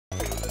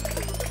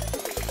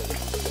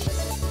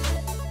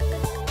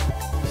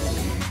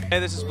Hey,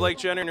 this is Blake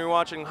Jenner, and you're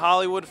watching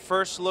Hollywood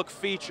First Look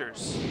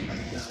Features.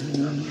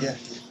 Yeah.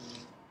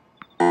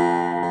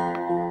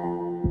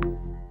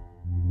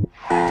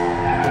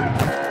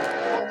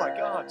 Oh my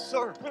God,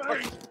 sir!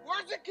 Where's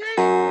the key?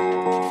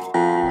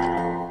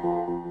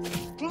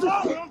 Come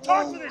on, don't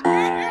talk to this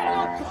kid!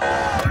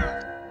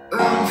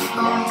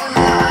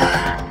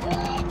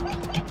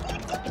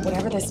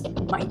 Whatever this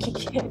Mikey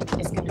kid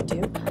is gonna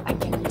do, I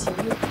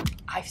guarantee you,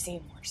 I've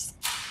seen worse.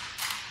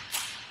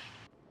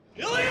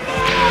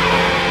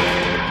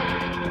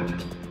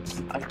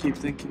 I keep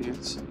thinking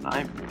it's a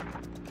nightmare.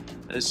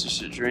 It's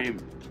just a dream.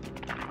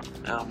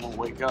 Now I'm gonna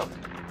wake up.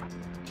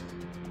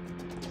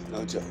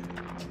 No joke.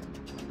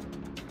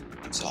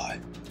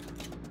 Inside.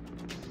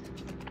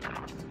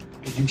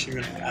 You think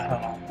you're gonna add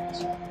on all this?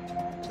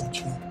 Don't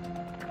you?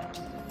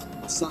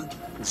 My son,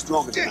 you're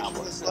stronger than I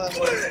was.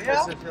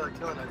 Yeah? You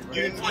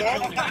didn't I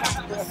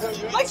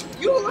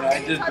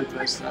did the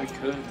best I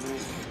could, man.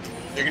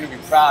 You're gonna be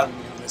proud of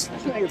me on this one.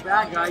 You're not a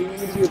bad guy. You need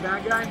me to be a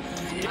bad guy?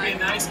 You be a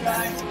nice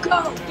guy?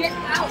 Go, get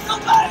out!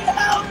 Somebody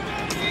help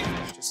me!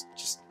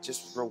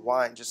 Just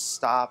rewind, just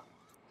stop.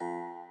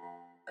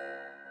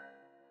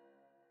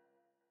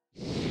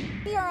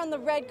 We are on the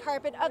red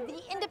carpet of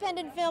the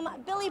independent film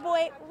Billy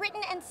Boy,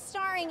 written and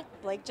starring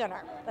Blake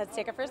Jenner. Let's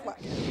take a first look.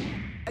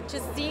 To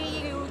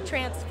see you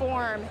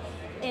transform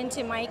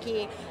into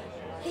Mikey,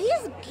 he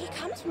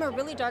comes from a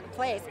really dark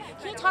place.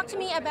 Can you talk to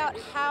me about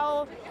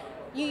how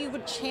you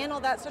would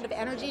channel that sort of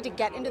energy to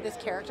get into this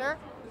character?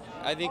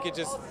 I think it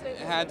just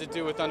had to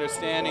do with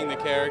understanding the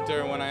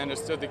character, and when I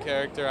understood the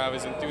character, I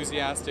was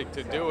enthusiastic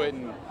to do it,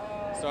 and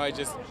so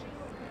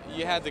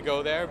you had to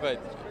go there, but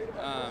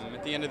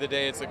at the end of the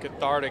day, it's a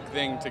cathartic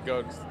thing to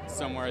go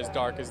somewhere as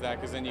dark as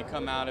that, because then you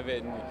come out of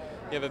it and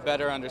you have a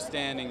better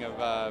understanding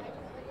of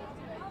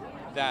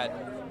that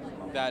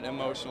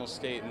emotional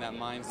state and that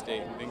mind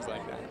state and things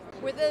like that.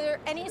 Were there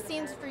any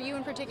scenes for you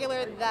in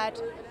particular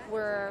that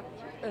were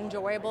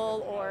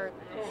enjoyable or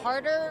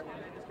harder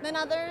than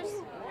others?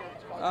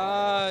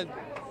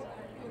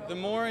 The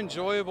more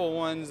enjoyable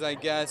ones, I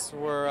guess,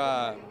 were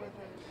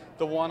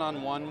the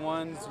one-on-one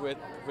ones with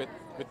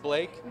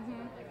Blake.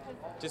 Mm-hmm.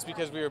 Just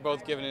because we were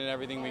both giving it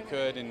everything we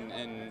could, and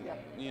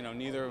you know,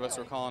 neither of us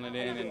were calling it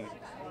in,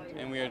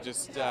 and we were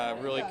just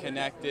really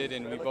connected,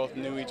 and we both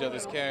knew each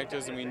other's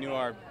characters, and we knew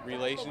our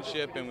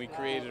relationship, and we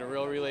created a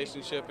real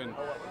relationship, and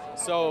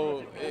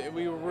so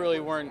we really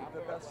weren't.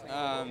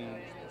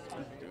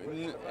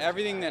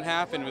 Everything that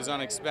happened was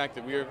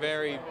unexpected. We were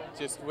very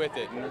just with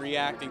it and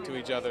reacting to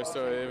each other,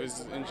 so it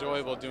was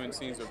enjoyable doing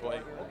scenes with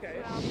Blake.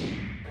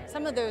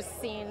 Some of those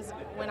scenes,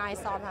 when I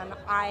saw them,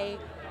 I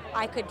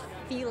could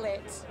feel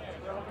it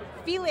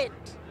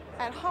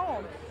at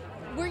home.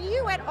 Were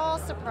you at all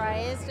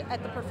surprised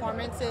at the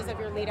performances of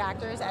your lead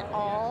actors at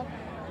all?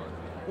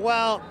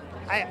 Well,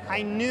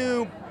 I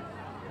knew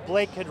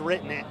Blake had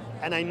written it,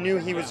 and I knew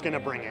he was going to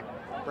bring it,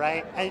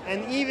 right?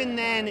 And even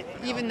then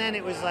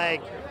it was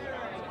like,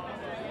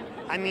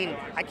 I mean,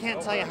 I can't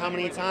tell you how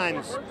many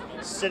times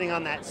sitting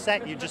on that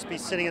set, you'd just be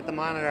sitting at the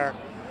monitor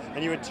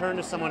and you would turn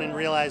to someone and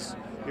realize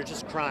you're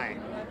just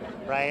crying,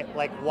 right?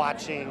 Like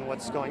watching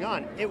what's going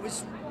on. It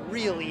was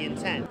really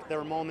intense. There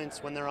were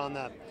moments when they're on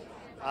the,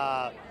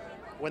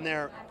 when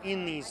they're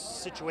in these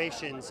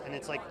situations and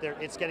it's like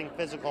it's getting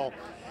physical,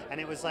 and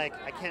it was like,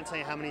 I can't tell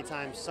you how many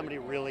times somebody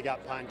really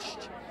got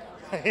punched,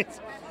 right?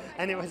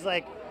 And it was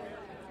like,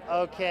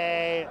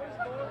 okay,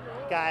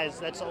 guys,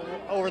 that's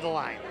over the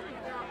line.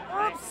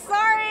 Oops,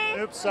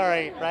 sorry. Oops,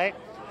 sorry, right?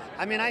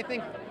 I mean, I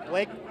think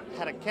Blake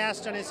had a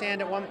cast on his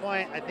hand at one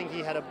point. I think he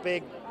had a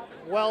big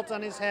welt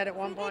on his head at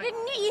one point.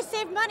 You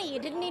saved money. You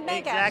didn't need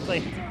makeup.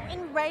 Exactly.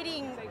 In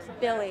writing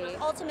Billy,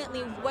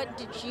 ultimately, what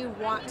did you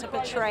want to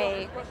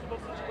portray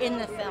in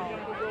the film?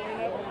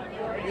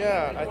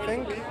 Yeah, I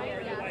think,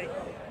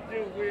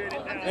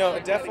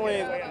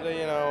 definitely,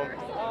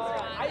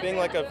 being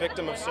like a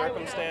victim of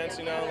circumstance,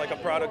 like a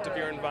product of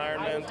your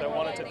environment. I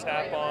wanted to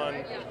tap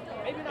on,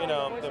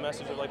 the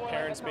message of like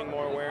parents being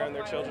more aware in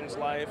their children's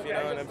life,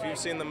 and if you've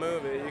seen the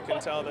movie, you can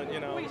tell that,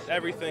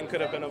 everything could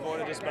have been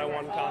avoided just by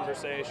one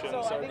conversation.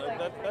 So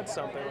that's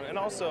something. And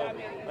also,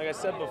 like I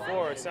said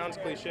before, it sounds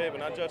cliche, but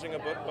not judging a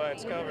book by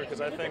its cover,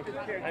 because I think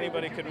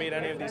anybody could meet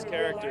any of these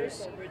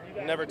characters,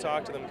 never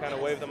talk to them, kind of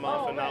wave them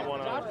off, and not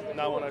want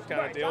to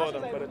kind of deal with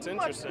them. But it's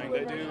interesting.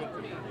 They do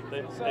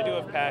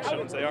have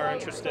passions. They are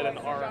interested in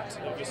art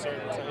of a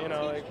certain,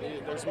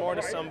 there's more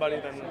to somebody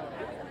than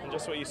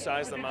just what you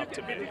size them up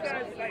to be.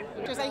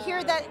 Because I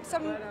hear that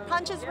some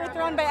punches were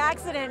thrown by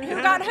accident.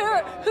 Who got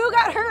hurt? Who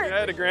got hurt?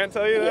 Yeah, did Grant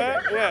tell you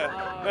that?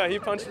 Yeah. No, he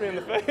punched me in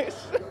the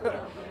face.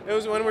 It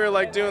was when we were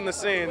like doing the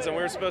scenes and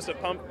we were supposed to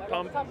pump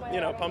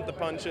the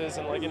punches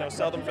and like,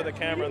 sell them for the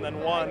camera. And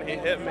then he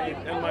hit me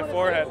in my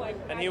forehead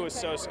and he was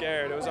so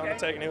scared. It was on the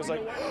take and he was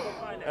like,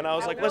 and I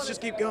was like, let's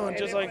just keep going.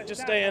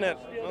 Just stay in it.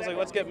 I was like,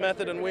 let's get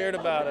method and weird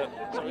about it.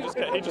 So he was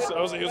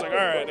like, all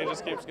right. He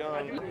just keeps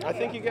going. I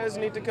think you guys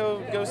need to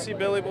go see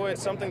Billy Boy.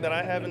 It's something that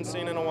I haven't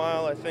seen in a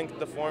while. I think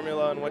the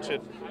formula in which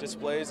it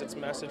displays its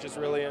message is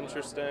really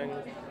interesting.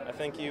 I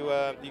think you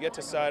get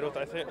to side with.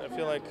 I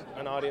feel like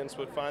an audience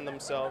would find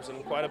themselves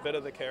in quite a bit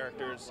of the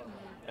characters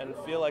and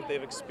feel like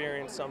they've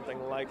experienced something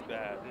like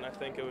that. And I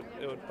think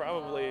it would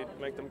probably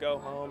make them go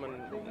home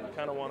and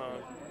kind of want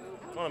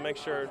to make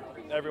sure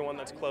everyone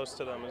that's close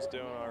to them is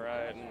doing all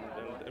right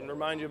and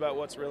remind you about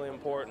what's really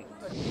important.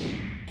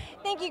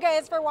 Thank you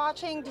guys for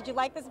watching. Did you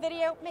like this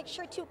video? Make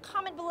sure to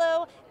comment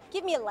below,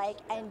 give me a like,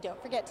 and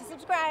don't forget to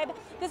subscribe.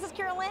 This is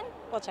Kiyra Lynn.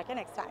 We'll check you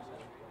next time.